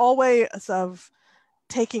things are all ways of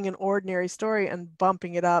taking an ordinary story and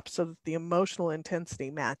bumping it up so that the emotional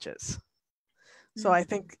intensity matches. So I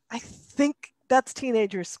think that's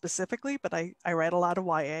teenagers specifically, but I write a lot of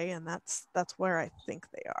YA, and that's where I think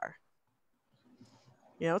they are.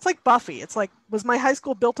 It's like Buffy. It's like, was my high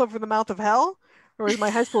school built over the mouth of hell, or was my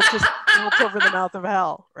high school just built over the mouth of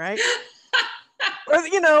hell, right? Or,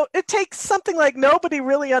 it takes something like nobody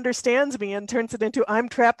really understands me and turns it into I'm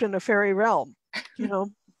trapped in a fairy realm.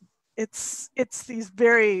 It's these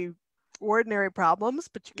very ordinary problems,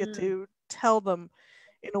 but you get to tell them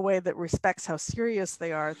in a way that respects how serious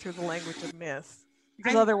they are through the language of myth.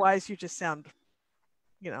 Because otherwise you just sound,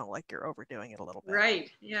 like you're overdoing it a little bit.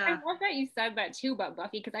 Right. Yeah. I love that you said that too about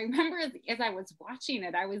Buffy, because I remember as I was watching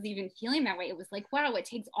it, I was even feeling that way. It was like, wow, it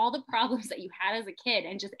takes all the problems that you had as a kid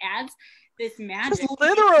and just adds this magic. Just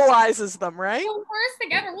literalizes them, right? The worst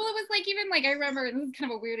thing ever. Well, it was like, even like, I remember, this is kind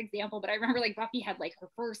of a weird example, but I remember like Buffy had like her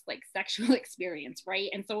first like sexual experience, right?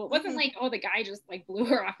 And so it wasn't like, oh, the guy just like blew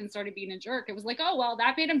her off and started being a jerk. It was like, oh, well,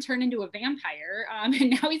 that made him turn into a vampire. And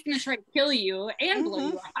now he's going to try to kill you and blow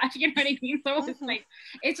you off. You know what I mean? So it's like,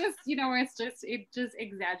 it's just, it just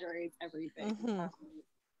exaggerates everything.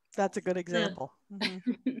 That's a good example.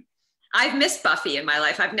 I've missed Buffy in my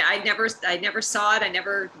life. I never saw it.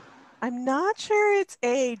 I'm not sure it's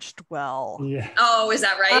aged well. Yeah. Oh, is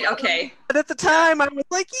that right? Okay. But at the time, I was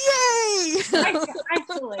like, yay! I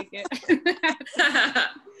still like it.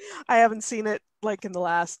 I haven't seen it like in the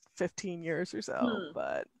last 15 years or so,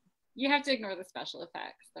 but you have to ignore the special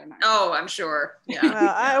effects. They're not. Oh, I'm sure.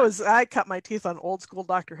 Yeah. I cut my teeth on old school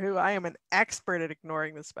Doctor Who. I am an expert at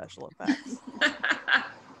ignoring the special effects.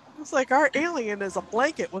 It's like our alien is a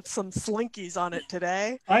blanket with some slinkies on it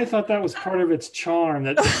today. I thought that was part of its charm,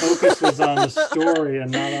 that the focus was on the story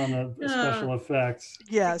and not on the special effects.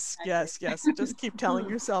 Yes. Just keep telling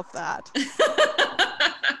yourself that.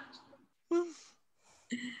 Oh,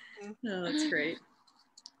 that's great.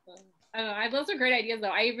 Those are great ideas, though.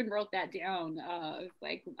 I even wrote that down.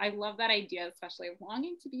 Like, I love that idea, especially of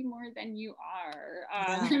longing to be more than you are.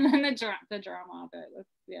 And then the drama of it.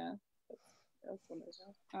 That's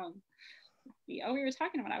wonderful. Let's see. Oh, we were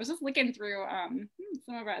talking about, I was just looking through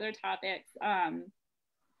some of our other topics.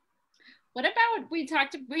 What about, we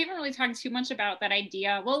haven't really talked too much about that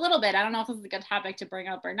idea. Well, a little bit. I don't know if this is a good topic to bring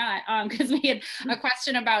up or not, because we had a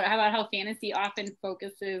question about how fantasy often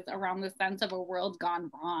focuses around the sense of a world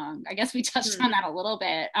gone wrong. I guess we touched on that a little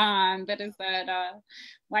bit. But is that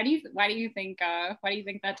why do you think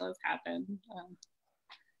that does happen?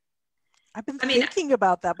 I've been thinking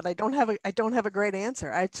about that, but I don't have a great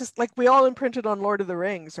answer. I just, like, we all imprinted on Lord of the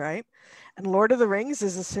Rings, right? And Lord of the Rings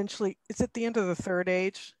is essentially, it's at the end of the Third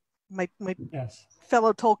Age. My yes.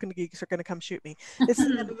 fellow Tolkien geeks are going to come shoot me. It's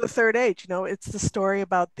the end of the Third Age. It's the story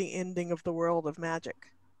about the ending of the world of magic.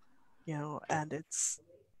 And it's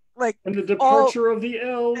like, and the departure of the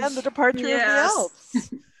elves. And the departure of the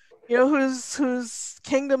elves. Whose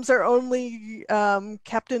kingdoms are only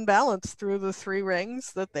kept in balance through the three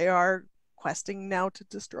rings that they are questing now to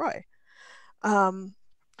destroy.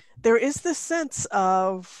 There is this sense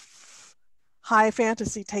of high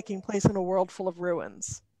fantasy taking place in a world full of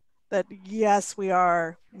ruins. That, yes, we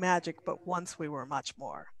are magic, but once we were much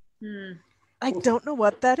more. I don't know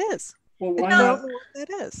what that is. Well, why not? What that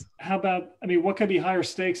is. How about, what could be higher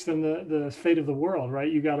stakes than the fate of the world, right?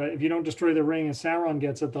 If you don't destroy the ring and Sauron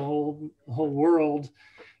gets it, the whole world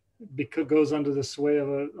goes under the sway of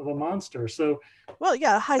a monster. So, well,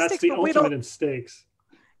 yeah, high that's stakes. the but ultimate in stakes.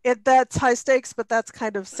 That's high stakes, but that's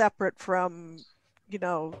kind of separate from, you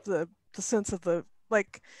know, the sense of the,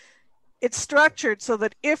 like, it's structured so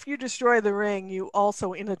that if you destroy the ring, you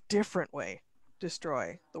also in a different way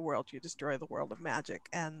destroy the world. You destroy the world of magic.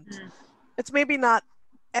 And it's maybe not,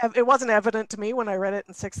 it wasn't evident to me when I read it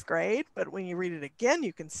in 6th grade, but when you read it again,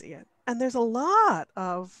 you can see it. And there's a lot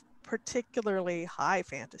of particularly high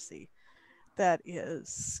fantasy that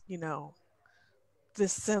is, you know,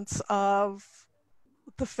 this sense of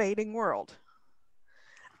the fading world.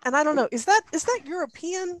 And I don't know, is that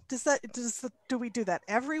European? Do we do that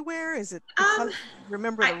everywhere? Is it because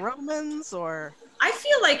remember the Romans, or? I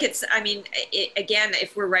feel like it's, I mean, again,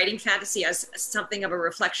 if we're writing fantasy as something of a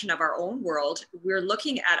reflection of our own world, we're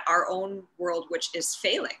looking at our own world, which is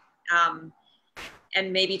failing,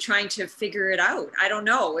 and maybe trying to figure it out. I don't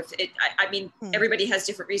know if it, I mean, everybody has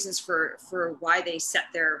different reasons for why they set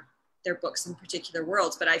their books in particular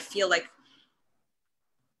worlds, but I feel like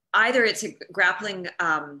either it's a grappling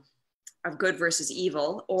of good versus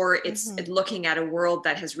evil, or it's looking at a world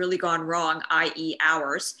that has really gone wrong, i.e.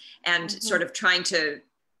 ours, and sort of trying to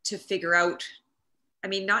figure out, I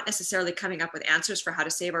mean, not necessarily coming up with answers for how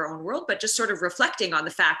to save our own world, but just sort of reflecting on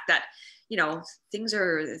the fact that, you know, things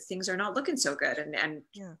are not looking so good. And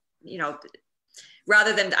you know,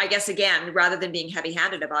 rather than, I guess, again, rather than being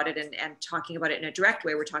heavy-handed about it and talking about it in a direct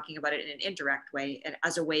way, we're talking about it in an indirect way, and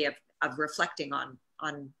as a way of reflecting on,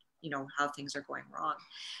 you know, how things are going wrong.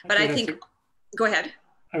 But I think, go ahead.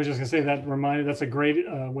 I was just gonna say that's a great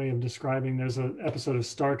way of describing. There's an episode of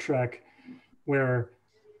Star Trek where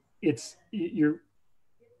it's in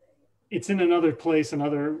another place,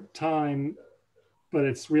 another time, but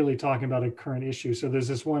it's really talking about a current issue. So there's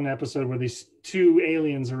this one episode where these 2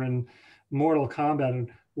 aliens are in mortal combat.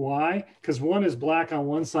 And why? Because one is black on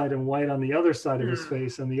one side and white on the other side of his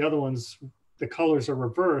face, and the other one's, the colors are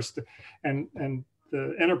reversed. And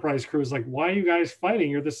the Enterprise crew is like, why are you guys fighting?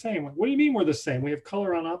 You're the same. Like, what do you mean we're the same? We have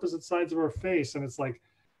color on opposite sides of our face. And it's like,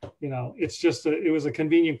 you know, it's just it was a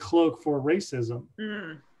convenient cloak for racism.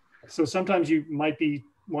 So sometimes you might be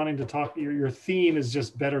wanting to talk, your theme is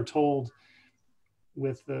just better told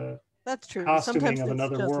with the that's true. costuming Sometimes of it's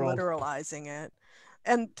another just world. Literalizing it.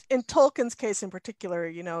 And in Tolkien's case in particular,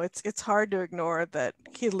 you know, it's hard to ignore that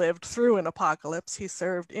he lived through an apocalypse. He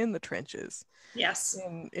served in the trenches. Yes.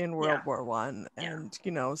 In World War I, and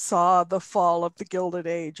you know, saw the fall of the Gilded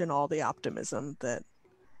Age and all the optimism that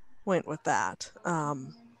went with that.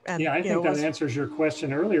 And I think that answers your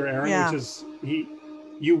question earlier, Erin, which is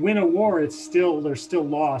you win a war, there's still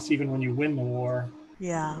loss even when you win the war.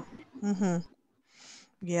 Yeah.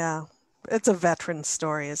 Yeah. It's a veteran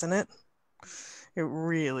story, isn't it? It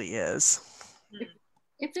really is.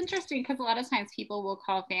 It's interesting because a lot of times people will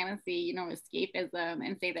call fantasy, you know, escapism,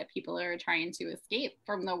 and say that people are trying to escape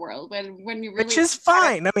from the world. When you really, which is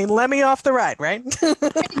fine. I mean, let me off the ride, right? You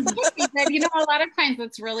know, a lot of times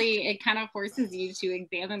it kind of forces you to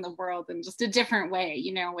examine the world in just a different way,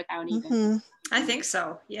 you know, without even. I think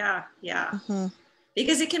so. Yeah.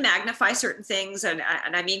 Because it can magnify certain things, and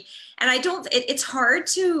I mean, and I don't. It's hard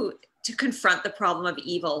to confront the problem of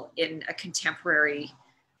evil in a contemporary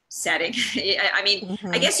setting. I mean,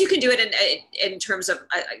 I guess you can do it in terms of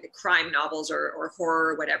crime novels or horror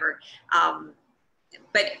or whatever.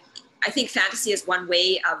 But I think fantasy is one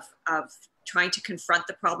way of trying to confront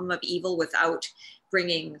the problem of evil without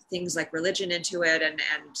bringing things like religion into it and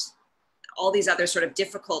all these other sort of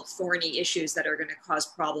difficult, thorny issues that are going to cause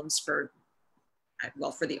problems for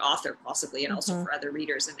the author possibly, and also for other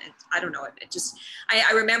readers. And I don't know, it just,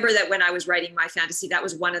 I remember that when I was writing my fantasy, that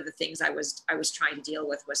was one of the things I was trying to deal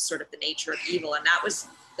with, was sort of the nature of evil. And that was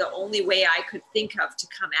the only way I could think of to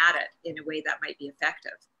come at it in a way that might be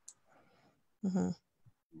effective.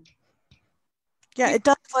 Yeah, it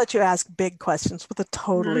does let you ask big questions with a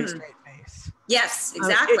totally straight face. Yes,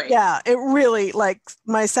 exactly. It really, like,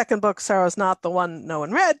 my second book, Sorrow's Not the One No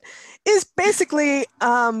One Read, is basically,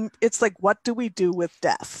 it's like, what do we do with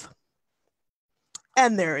death?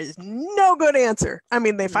 And there is no good answer. I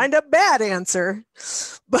mean, they find a bad answer,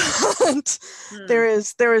 but there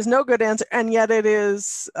is no good answer. And yet it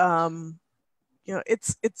is, you know,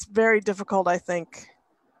 it's very difficult, I think,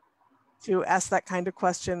 to ask that kind of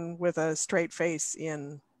question with a straight face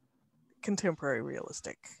in contemporary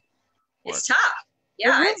realistic work. It's tough.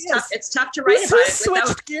 Yeah, it's tough. It's tough to write about it.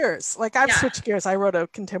 Switched gears. Like, I've switched gears. I wrote a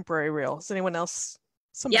contemporary reel. Does anyone else?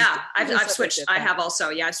 I've switched. I have also.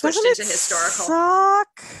 Yeah, I switched into historical.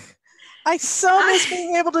 Suck. I so miss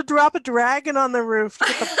being able to drop a dragon on the roof to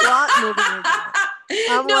get the plot moving again.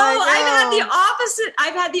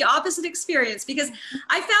 I've had the opposite experience, because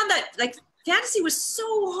I found that, like, fantasy was so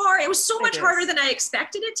hard. It was so much harder than I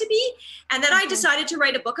expected it to be. And then I decided to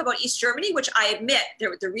write a book about East Germany, which I admit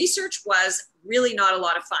the research was really not a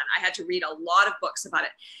lot of fun. I had to read a lot of books about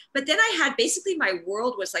it. But then I had basically my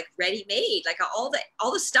world was like ready made, like all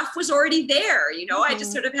the stuff was already there. You know, I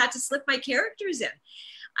just sort of had to slip my characters in.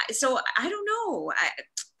 So I don't know.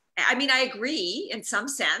 I mean, I agree in some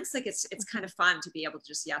sense, like it's kind of fun to be able to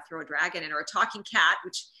just, throw a dragon in or a talking cat,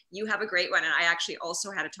 which you have a great one. And I actually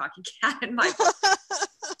also had a talking cat in my book.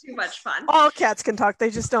 Too much fun. All cats can talk. They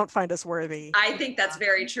just don't find us worthy. I think that's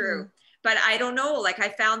very true. But I don't know, like I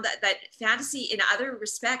found that fantasy in other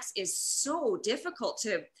respects is so difficult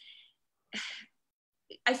to,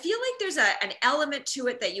 I feel like there's an element to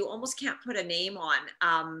it that you almost can't put a name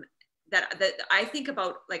on. That I think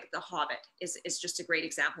about, like The Hobbit is just a great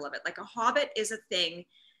example of it. Like a Hobbit is a thing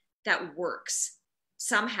that works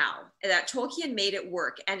somehow, that Tolkien made it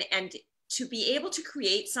work. And to be able to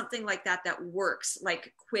create something like that works,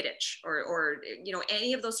 like Quidditch or you know,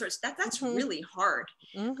 any of those sorts, that's really hard.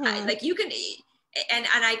 Like you can, and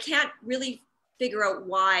I can't really figure out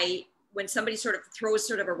why when somebody sort of throws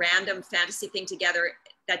sort of a random fantasy thing together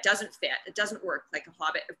that doesn't fit, it doesn't work, like a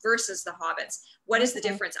Hobbit versus the Hobbits. What is the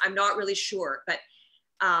difference? I'm not really sure, but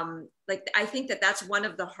like I think that's one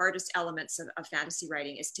of the hardest elements of fantasy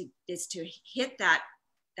writing is to hit that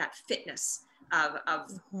fitness of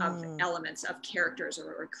elements of characters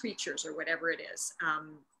or creatures or whatever it is.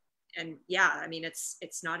 And yeah, I mean,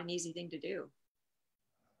 it's not an easy thing to do.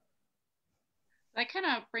 That kind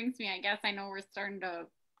of brings me, I guess, I know we're starting to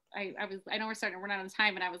run out of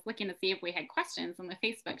time, and I was looking to see if we had questions on the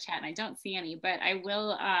Facebook chat, and I don't see any, but I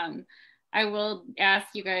will ask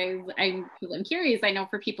you guys, I'm curious. I know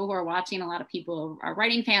for people who are watching, a lot of people are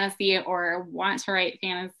writing fantasy or want to write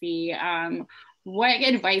fantasy. What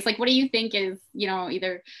advice, like, what do you think is, you know,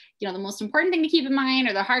 either, you know, the most important thing to keep in mind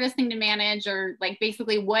or the hardest thing to manage, or like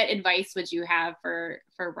basically what advice would you have for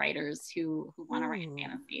writers who want to write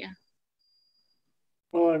fantasy?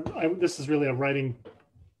 Well, this is really a writing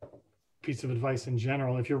piece of advice in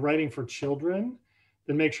general. If you're writing for children,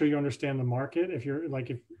 then make sure you understand the market. If you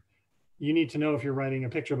need to know if you're writing a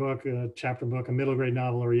picture book, a chapter book, a middle grade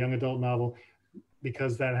novel, or a young adult novel,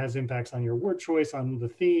 because that has impacts on your word choice, on the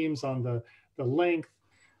themes, on the length.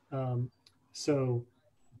 So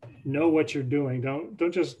know what you're doing.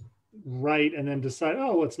 Don't just write and then decide,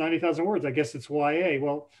 oh, it's 90,000 words, I guess it's YA.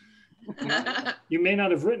 Well, you may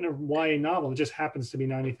not have written a YA novel, it just happens to be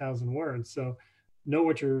 90,000 words. So know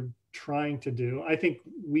what you're trying to do. I think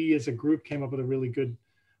we as a group came up with a really good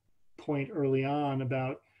point early on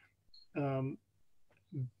about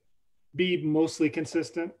be mostly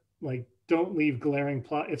consistent. Like, don't leave glaring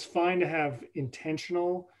plot. It's fine to have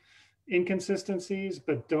intentional inconsistencies,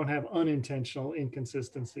 but don't have unintentional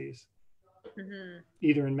inconsistencies,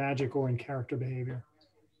 either in magic or in character behavior.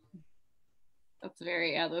 That's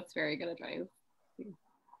very good advice.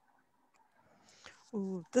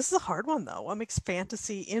 Ooh, this is a hard one though. What makes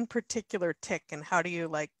fantasy in particular tick, and how do you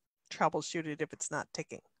like troubleshoot it if it's not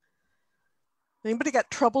ticking? Anybody got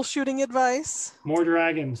troubleshooting advice? More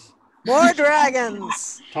dragons. More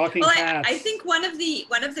dragons. Talking cats. I think one of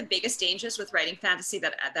the biggest dangers with writing fantasy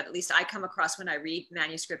that at least I come across when I read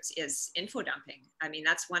manuscripts is info dumping. I mean,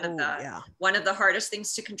 that's one of the hardest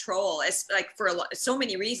things to control. It's like for so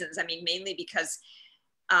many reasons. I mean, mainly because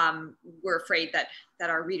we're afraid that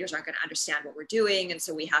our readers aren't going to understand what we're doing, and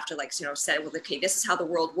so we have to, like, you know, say, well, okay, this is how the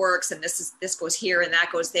world works, and this goes here and that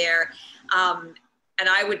goes there. And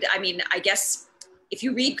I guess if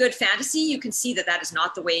you read good fantasy, you can see that is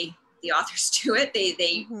not the way the authors do it.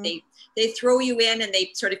 They throw you in and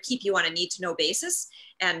they sort of keep you on a need to know basis.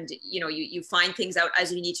 And, you know, you find things out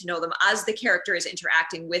as you need to know them, as the character is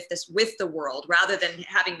interacting with the world, rather than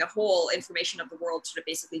having the whole information of the world sort of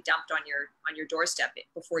basically dumped on your doorstep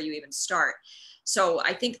before you even start. So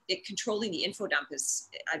I think controlling the info dump is,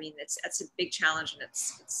 I mean, that's a big challenge, and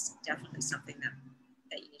it's definitely something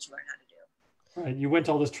that you need to learn how to do. Right, you went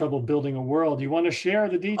to all this trouble building a world. You want to share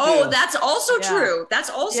the details. Oh, that's also true. That's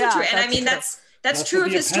also true. And I mean, that's true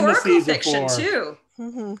of historical fiction too.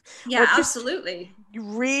 Yeah, absolutely. You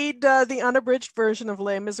read the unabridged version of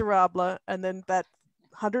Les Miserables, and then that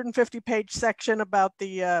 150-page section about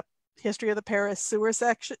the history of the Paris sewer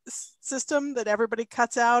system that everybody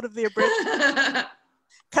cuts out of the abridged.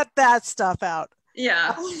 Cut that stuff out.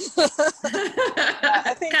 Yeah.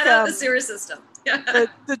 I think cut out the sewer system.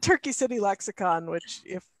 the Turkey City Lexicon, which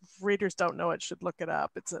if readers don't know it, should look it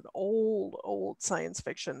up. It's an old science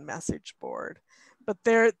fiction message board, but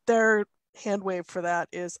they're hand wave for that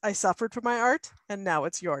is, I suffered for my art, and now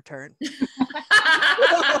it's your turn.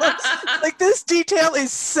 Like, this detail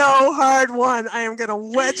is so hard won. I am gonna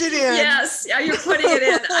wedge it in. Yes, yeah, you're putting it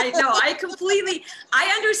in. I know.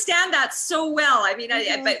 I understand that so well. I mean,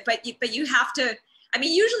 but you have to. I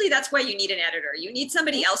mean, usually that's why you need an editor. You need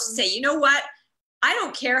somebody else to say, you know what? I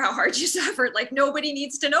don't care how hard you suffered. Like, nobody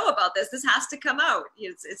needs to know about this. This has to come out.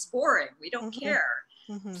 It's boring. We don't care.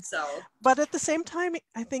 So, but at the same time,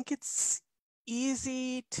 I think it's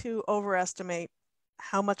easy to overestimate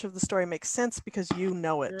how much of the story makes sense because you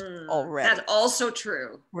know it already. That's also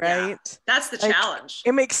true. Right? Yeah. That's the challenge.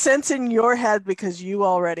 It makes sense in your head because you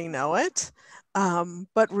already know it.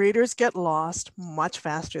 But readers get lost much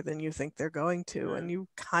faster than you think they're going to. And you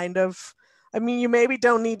kind of, I mean, you maybe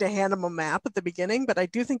don't need to hand them a map at the beginning, but I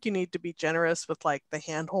do think you need to be generous with like the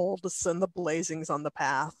handholds and the blazings on the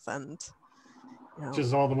path. And, you know. Which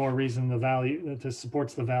is all the more reason the value that this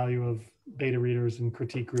supports the value of beta readers and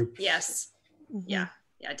critique groups. Yes. Yeah,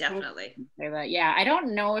 definitely. Yeah, I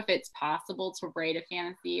don't know if it's possible to write a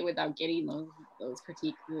fantasy without getting those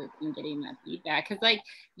critique groups and getting that feedback, because like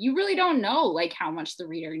you really don't know like how much the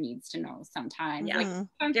reader needs to know sometimes. Yeah,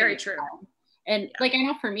 like, very true. And like, I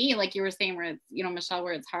know for me, like you were saying, where it's, you know, Michelle,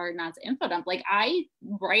 where it's hard not to info dump, like I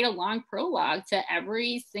write a long prologue to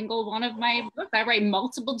every single one of my books. I write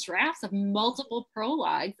multiple drafts of multiple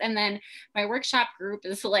prologues. And then my workshop group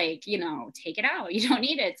is like, you know, take it out. You don't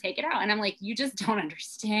need it. Take it out. And I'm like, you just don't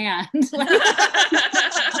understand. By the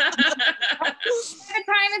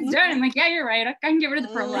time it's done, I'm like, yeah, you're right. I can get rid of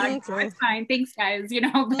the prologue. It's fine. Thanks, guys. You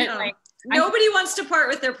know, but like, nobody wants to part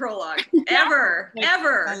with their prologue ever.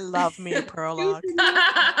 I love me a prologue.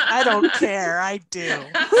 I don't care. I do.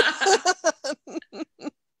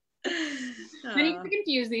 Many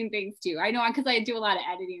confusing things too. I know, because I do a lot of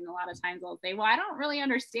editing. A lot of times I'll say, well, I don't really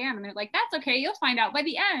understand. And they're like, that's okay. You'll find out by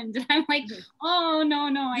the end. And I'm like, oh, no,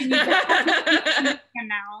 I need that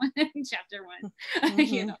now in chapter 1.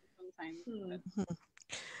 You know, sometimes.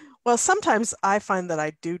 Well, sometimes I find that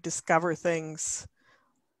I do discover things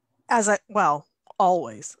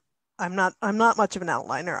always. I'm not much of an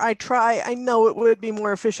outliner. I know it would be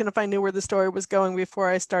more efficient if I knew where the story was going before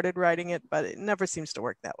I started writing it, but it never seems to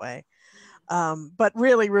work that way. But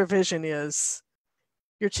really, revision is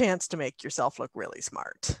your chance to make yourself look really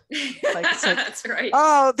smart. That's right.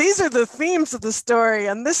 Oh, these are the themes of the story,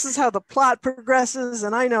 and this is how the plot progresses,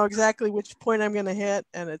 and I know exactly which point I'm going to hit,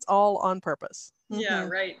 and it's all on purpose. Yeah,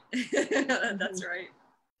 right. That's right.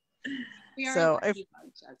 We are so as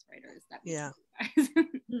writers. Yeah.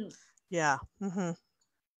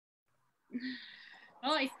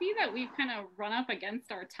 Well, I see that we've kind of run up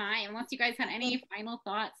against our time. Unless you guys had any final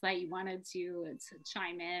thoughts that you wanted to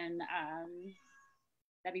chime in,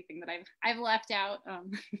 anything that I've left out.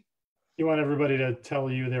 You want everybody to tell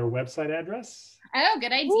you their website address? Oh,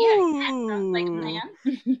 good idea. Yeah, sounds like a plan.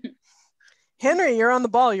 Henry, you're on the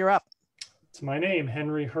ball. You're up. It's my name,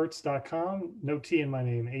 henryherz.com. No T in my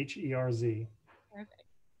name, Herz. Perfect.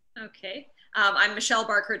 Okay. I'm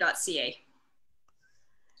michellebarker.ca.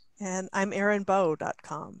 And I'm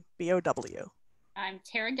erinbow.com, BOW. I'm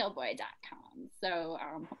taragilboy.com. So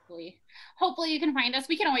hopefully you can find us.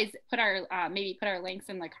 We can always put our maybe put our links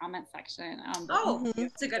in the comment section.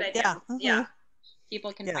 That's a good idea. Yeah.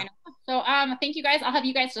 People can find us. So thank you guys. I'll have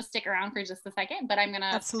you guys just stick around for just a second, but I'm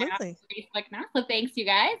gonna sign off Facebook now. So thanks, you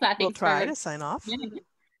guys. We'll try to sign off. All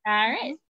right.